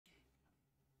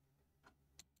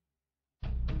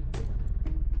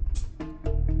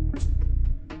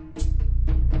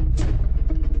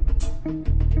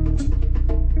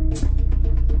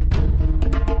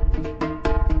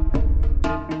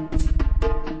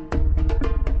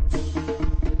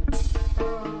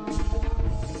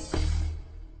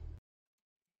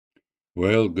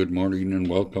Well, good morning and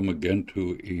welcome again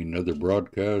to another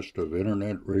broadcast of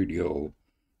Internet Radio.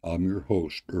 I'm your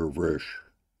host, Risch.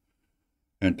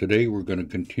 And today we're going to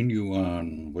continue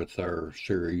on with our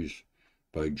series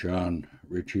by John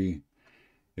Ritchie.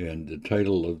 And the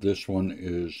title of this one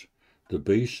is The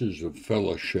Basis of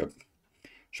Fellowship.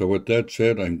 So with that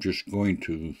said, I'm just going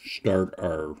to start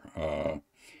our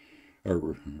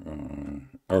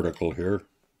article here.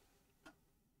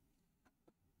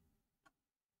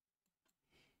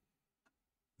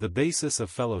 The Basis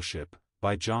of Fellowship,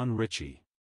 by John Ritchie.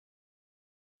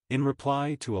 In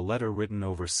reply to a letter written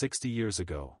over 60 years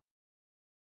ago.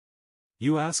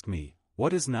 You ask me,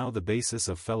 what is now the basis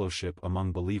of fellowship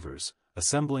among believers,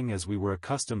 assembling as we were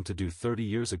accustomed to do 30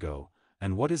 years ago,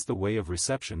 and what is the way of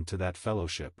reception to that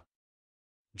fellowship?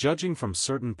 Judging from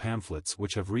certain pamphlets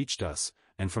which have reached us,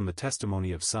 and from the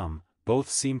testimony of some, both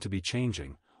seem to be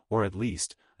changing, or at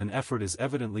least, an effort is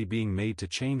evidently being made to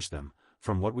change them,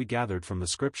 from what we gathered from the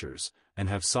Scriptures, and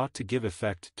have sought to give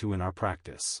effect to in our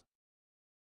practice.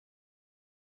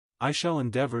 I shall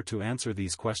endeavor to answer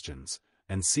these questions,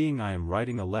 and seeing I am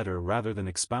writing a letter rather than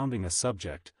expounding a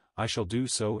subject, I shall do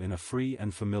so in a free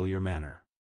and familiar manner.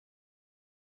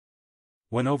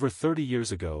 When over 30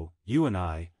 years ago, you and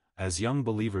I, as young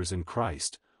believers in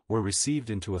Christ, were received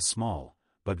into a small,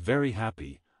 but very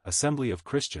happy, assembly of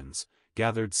Christians,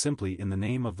 gathered simply in the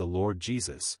name of the Lord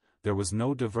Jesus, there was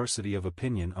no diversity of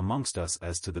opinion amongst us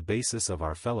as to the basis of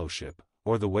our fellowship,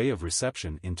 or the way of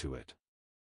reception into it.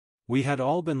 We had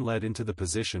all been led into the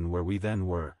position where we then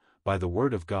were, by the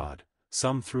Word of God,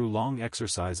 some through long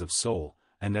exercise of soul,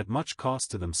 and at much cost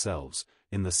to themselves,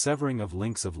 in the severing of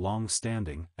links of long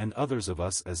standing, and others of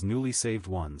us as newly saved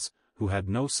ones, who had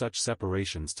no such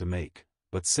separations to make,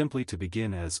 but simply to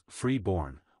begin as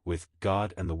free-born, with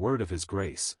God and the Word of His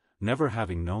grace, never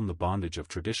having known the bondage of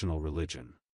traditional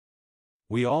religion.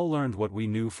 We all learned what we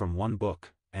knew from one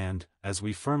book, and, as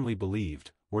we firmly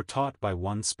believed, were taught by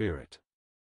one Spirit.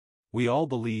 We all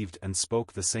believed and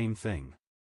spoke the same thing.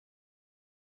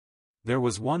 There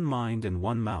was one mind and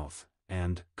one mouth,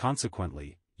 and,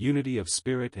 consequently, unity of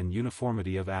spirit and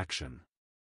uniformity of action.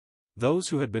 Those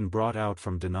who had been brought out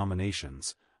from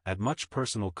denominations, at much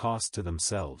personal cost to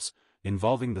themselves,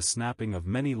 involving the snapping of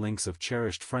many links of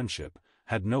cherished friendship,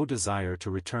 had no desire to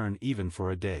return even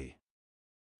for a day.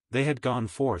 They had gone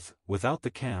forth, without the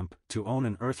camp, to own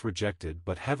an earth-rejected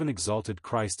but heaven-exalted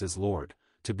Christ as Lord,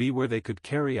 to be where they could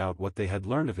carry out what they had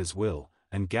learned of His will,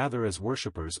 and gather as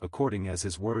worshippers according as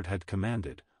His word had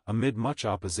commanded, amid much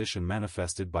opposition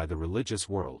manifested by the religious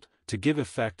world, to give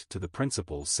effect to the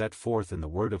principles set forth in the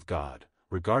Word of God,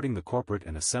 regarding the corporate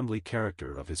and assembly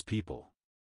character of His people.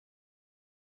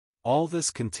 All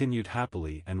this continued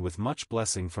happily and with much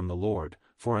blessing from the Lord,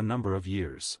 for a number of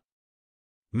years.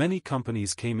 Many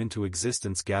companies came into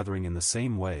existence gathering in the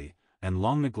same way, and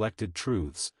long-neglected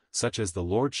truths, such as the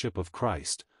Lordship of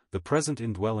Christ, the present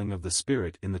indwelling of the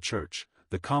Spirit in the Church,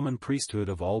 the common priesthood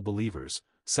of all believers,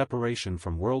 separation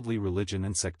from worldly religion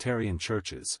and sectarian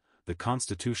churches, the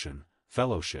constitution,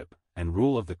 fellowship, and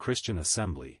rule of the Christian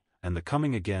assembly, and the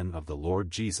coming again of the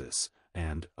Lord Jesus,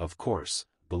 and, of course,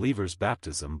 believers'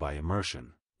 baptism by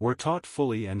immersion, were taught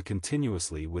fully and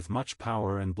continuously with much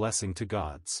power and blessing to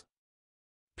God's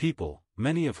people,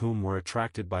 many of whom were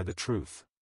attracted by the truth.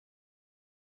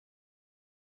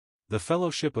 The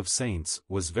fellowship of saints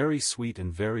was very sweet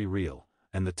and very real,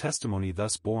 and the testimony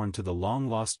thus borne to the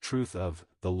long-lost truth of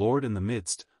the Lord in the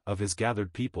midst of His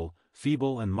gathered people,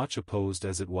 feeble and much opposed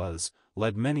as it was,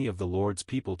 led many of the Lord's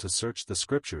people to search the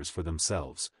Scriptures for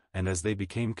themselves, and as they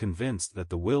became convinced that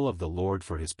the will of the Lord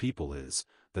for His people is,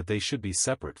 that they should be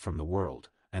separate from the world,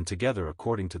 and together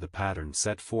according to the pattern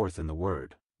set forth in the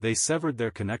Word, they severed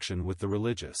their connection with the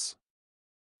religious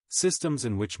systems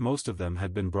in which most of them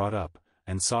had been brought up,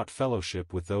 and sought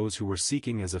fellowship with those who were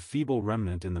seeking as a feeble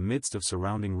remnant in the midst of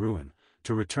surrounding ruin,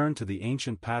 to return to the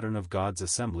ancient pattern of God's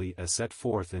assembly as set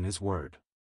forth in His Word.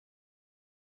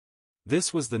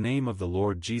 This was the name of the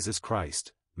Lord Jesus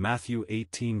Christ, Matthew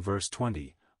 18 verse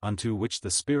 20, unto which the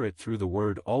Spirit through the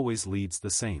Word always leads the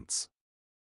saints.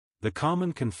 The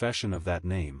common confession of that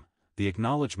name, the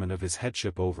acknowledgement of His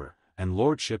headship over, and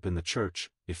lordship in the Church,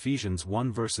 Ephesians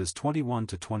 1 verses 21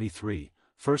 to 23,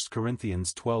 1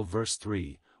 Corinthians 12 verse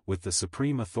 3, with the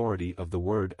supreme authority of the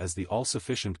Word as the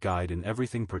all-sufficient guide in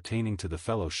everything pertaining to the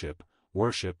fellowship,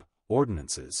 worship,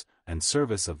 ordinances, and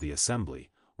service of the assembly,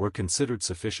 were considered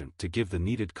sufficient to give the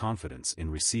needed confidence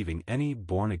in receiving any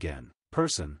born-again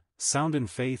person, sound in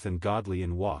faith and godly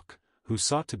in walk, who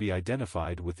sought to be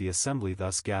identified with the assembly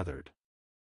thus gathered.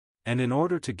 And in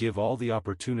order to give all the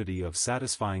opportunity of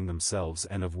satisfying themselves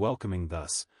and of welcoming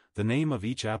thus, the name of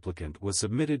each applicant was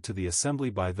submitted to the assembly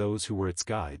by those who were its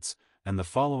guides, and the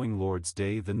following Lord's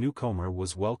Day the newcomer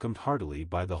was welcomed heartily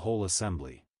by the whole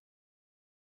assembly.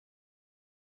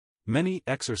 Many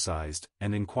exercised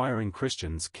and inquiring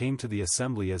Christians came to the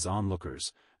assembly as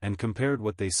onlookers, and compared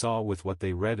what they saw with what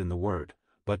they read in the Word,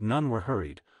 but none were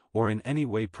hurried, or in any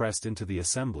way pressed into the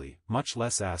assembly, much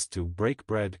less asked to break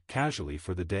bread casually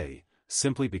for the day,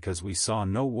 simply because we saw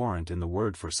no warrant in the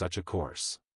Word for such a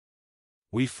course.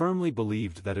 We firmly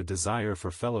believed that a desire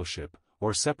for fellowship,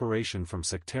 or separation from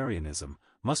sectarianism,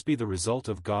 must be the result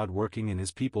of God working in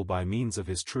His people by means of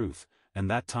His truth, and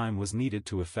that time was needed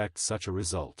to effect such a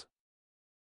result.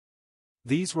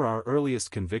 These were our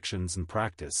earliest convictions and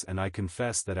practice, and I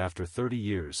confess that after 30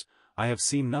 years, I have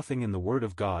seen nothing in the Word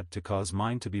of God to cause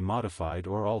mine to be modified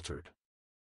or altered.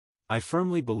 I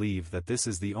firmly believe that this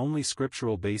is the only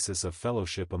scriptural basis of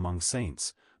fellowship among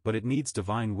saints, but it needs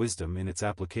divine wisdom in its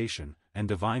application, and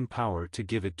divine power to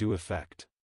give it due effect.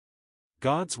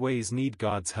 God's ways need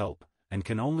God's help, and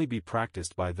can only be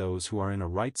practiced by those who are in a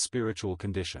right spiritual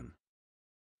condition.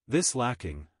 This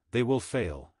lacking, they will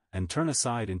fail, and turn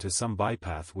aside into some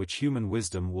bypath which human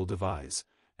wisdom will devise,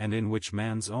 and in which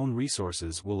man's own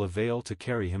resources will avail to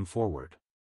carry him forward.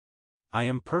 I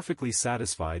am perfectly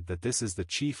satisfied that this is the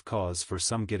chief cause for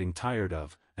some getting tired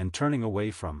of, and turning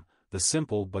away from, the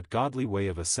simple but godly way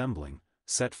of assembling,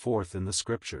 set forth in the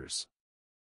Scriptures.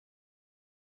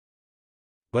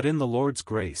 But in the Lord's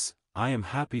grace, I am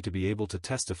happy to be able to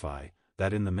testify,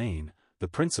 that in the main, the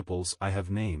principles I have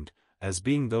named, as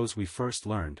being those we first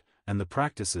learned, and the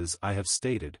practices I have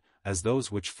stated, as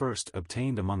those which first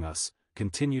obtained among us,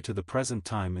 continue to the present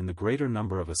time in the greater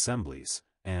number of assemblies,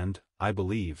 and, I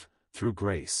believe, through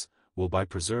grace, will be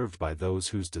preserved by those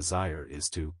whose desire is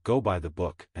to go by the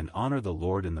book and honor the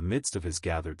Lord in the midst of His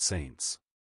gathered saints.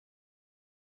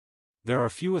 There are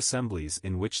few assemblies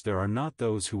in which there are not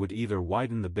those who would either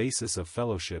widen the basis of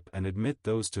fellowship and admit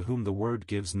those to whom the Word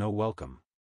gives no welcome.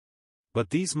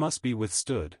 But these must be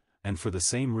withstood, and for the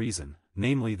same reason,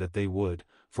 namely that they would,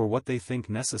 for what they think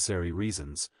necessary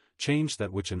reasons, change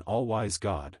that which an all-wise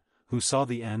God, who saw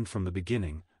the end from the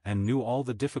beginning, and knew all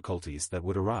the difficulties that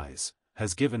would arise,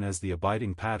 has given as the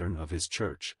abiding pattern of His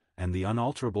church, and the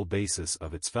unalterable basis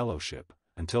of its fellowship,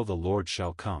 until the Lord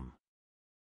shall come.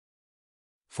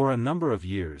 For a number of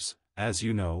years, as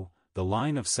you know, the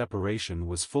line of separation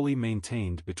was fully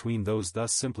maintained between those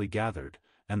thus simply gathered,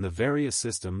 and the various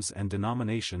systems and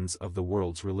denominations of the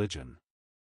world's religion.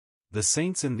 The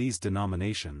saints in these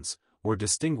denominations were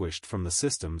distinguished from the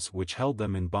systems which held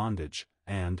them in bondage,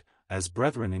 and, as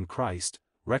brethren in Christ,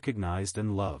 recognized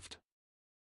and loved.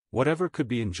 Whatever could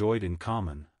be enjoyed in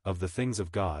common, of the things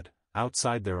of God,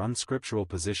 outside their unscriptural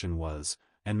position was,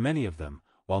 and many of them,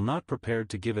 while not prepared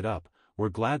to give it up, were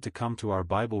glad to come to our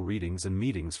Bible readings and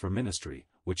meetings for ministry,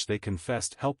 which they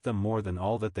confessed helped them more than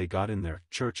all that they got in their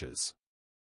churches.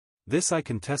 This I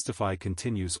can testify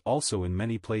continues also in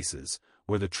many places,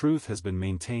 where the truth has been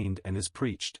maintained and is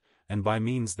preached, and by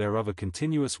means thereof a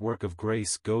continuous work of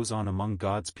grace goes on among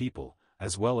God's people,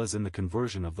 as well as in the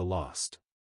conversion of the lost.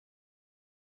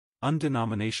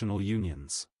 Undenominational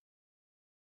unions.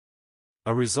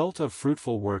 A result of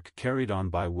fruitful work carried on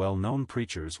by well-known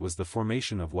preachers was the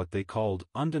formation of what they called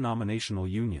undenominational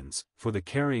unions, for the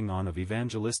carrying on of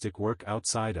evangelistic work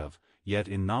outside of, yet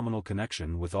in nominal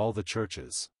connection with all the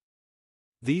churches.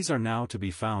 These are now to be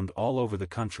found all over the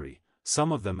country,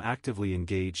 some of them actively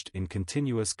engaged in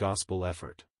continuous gospel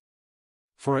effort.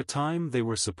 For a time they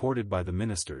were supported by the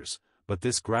ministers, but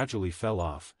this gradually fell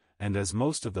off, and as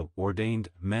most of the ordained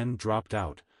men dropped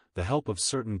out, the help of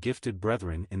certain gifted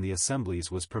brethren in the assemblies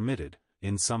was permitted,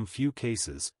 in some few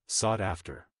cases, sought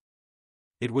after.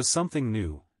 It was something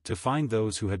new, to find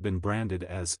those who had been branded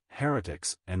as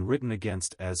heretics and written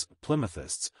against as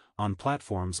Plymouthists, on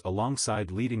platforms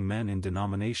alongside leading men in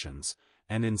denominations,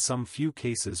 and in some few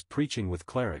cases preaching with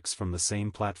clerics from the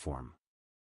same platform.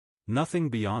 Nothing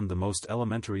beyond the most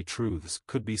elementary truths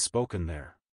could be spoken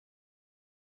there.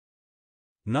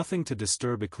 Nothing to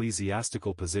disturb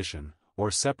ecclesiastical position, or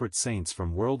separate saints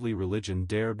from worldly religion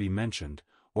dare be mentioned,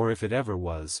 or if it ever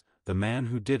was, the man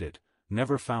who did it,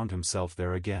 never found himself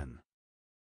there again.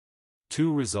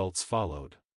 Two results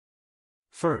followed.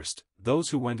 First, those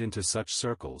who went into such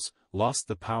circles, lost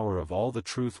the power of all the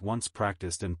truth once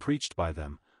practiced and preached by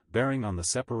them, bearing on the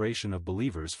separation of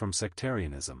believers from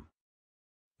sectarianism.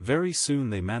 Very soon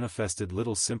they manifested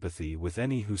little sympathy with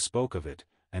any who spoke of it,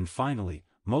 and finally,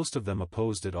 most of them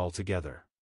opposed it altogether.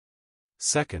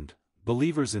 Second,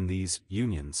 believers in these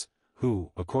unions,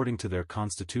 who, according to their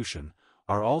constitution,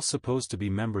 are all supposed to be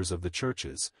members of the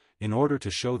churches, in order to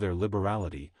show their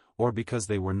liberality, or because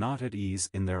they were not at ease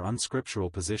in their unscriptural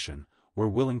position, were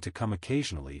willing to come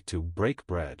occasionally to break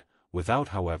bread, without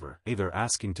however either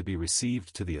asking to be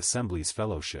received to the assembly's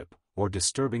fellowship, or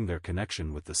disturbing their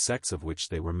connection with the sects of which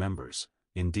they were members.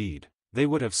 Indeed, they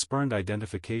would have spurned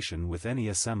identification with any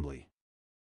assembly.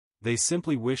 They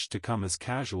simply wished to come as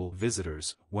casual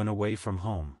visitors when away from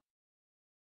home.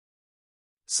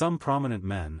 Some prominent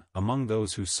men, among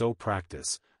those who so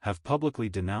practice, have publicly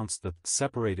denounced the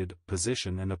separated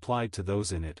position and applied to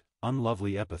those in it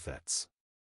unlovely epithets.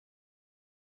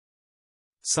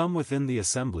 Some within the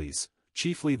assemblies,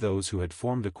 chiefly those who had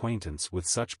formed acquaintance with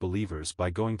such believers by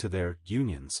going to their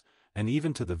unions, and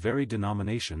even to the very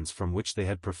denominations from which they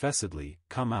had professedly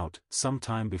come out some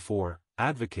time before,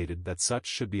 advocated that such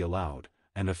should be allowed,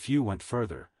 and a few went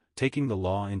further, taking the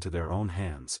law into their own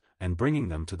hands, and bringing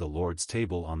them to the Lord's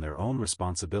table on their own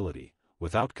responsibility,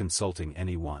 without consulting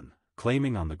any one,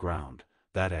 claiming on the ground,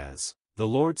 that as the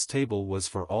Lord's table was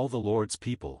for all the Lord's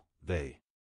people, they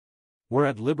were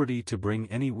at liberty to bring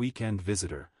any weekend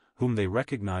visitor, whom they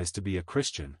recognized to be a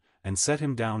Christian, and set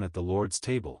him down at the Lord's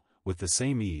table, with the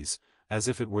same ease, as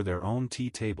if it were their own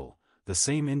tea table, the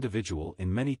same individual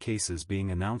in many cases being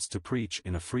announced to preach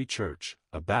in a free church,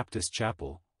 a Baptist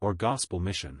chapel, or gospel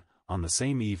mission, on the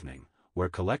same evening, where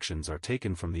collections are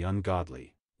taken from the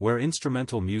ungodly, where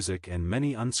instrumental music and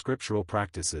many unscriptural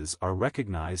practices are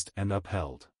recognized and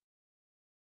upheld.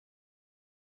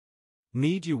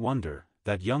 Need you wonder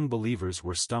that young believers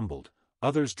were stumbled,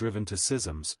 others driven to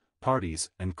schisms,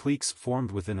 parties and cliques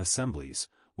formed within assemblies,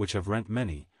 which have rent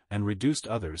many, and reduced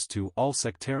others to all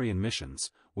sectarian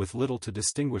missions, with little to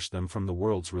distinguish them from the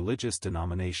world's religious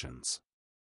denominations?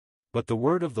 But the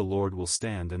word of the Lord will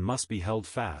stand and must be held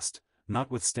fast,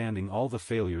 notwithstanding all the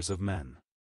failures of men.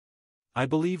 I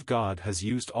believe God has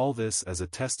used all this as a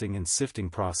testing and sifting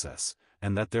process,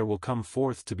 and that there will come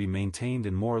forth to be maintained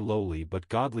in more lowly but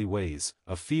godly ways,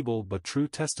 a feeble but true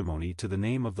testimony to the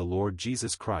name of the Lord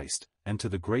Jesus Christ, and to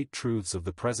the great truths of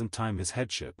the present time, His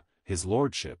headship, His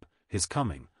lordship, His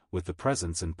coming, with the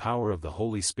presence and power of the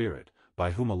Holy Spirit,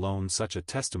 by whom alone such a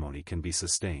testimony can be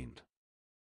sustained.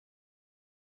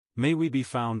 May we be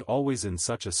found always in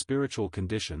such a spiritual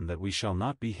condition that we shall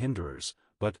not be hinderers,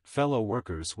 but fellow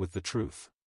workers with the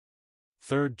truth.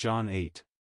 3 John 8.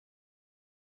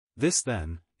 This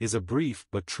then, is a brief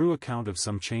but true account of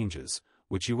some changes,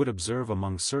 which you would observe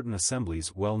among certain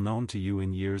assemblies well known to you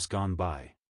in years gone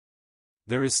by.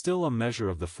 There is still a measure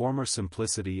of the former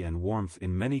simplicity and warmth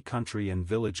in many country and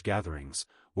village gatherings,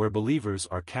 where believers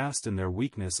are cast in their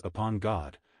weakness upon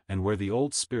God, and where the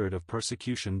old spirit of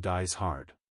persecution dies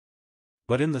hard.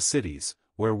 But in the cities,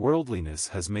 where worldliness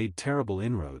has made terrible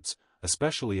inroads,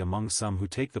 especially among some who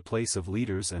take the place of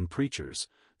leaders and preachers,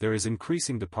 there is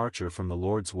increasing departure from the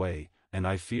Lord's way, and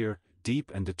I fear,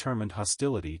 deep and determined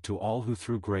hostility to all who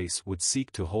through grace would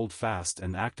seek to hold fast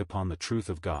and act upon the truth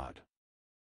of God.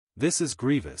 This is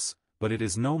grievous, but it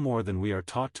is no more than we are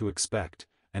taught to expect,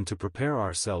 and to prepare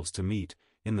ourselves to meet,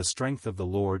 in the strength of the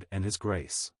Lord and His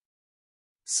grace.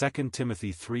 2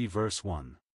 Timothy 3 verse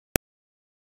 1.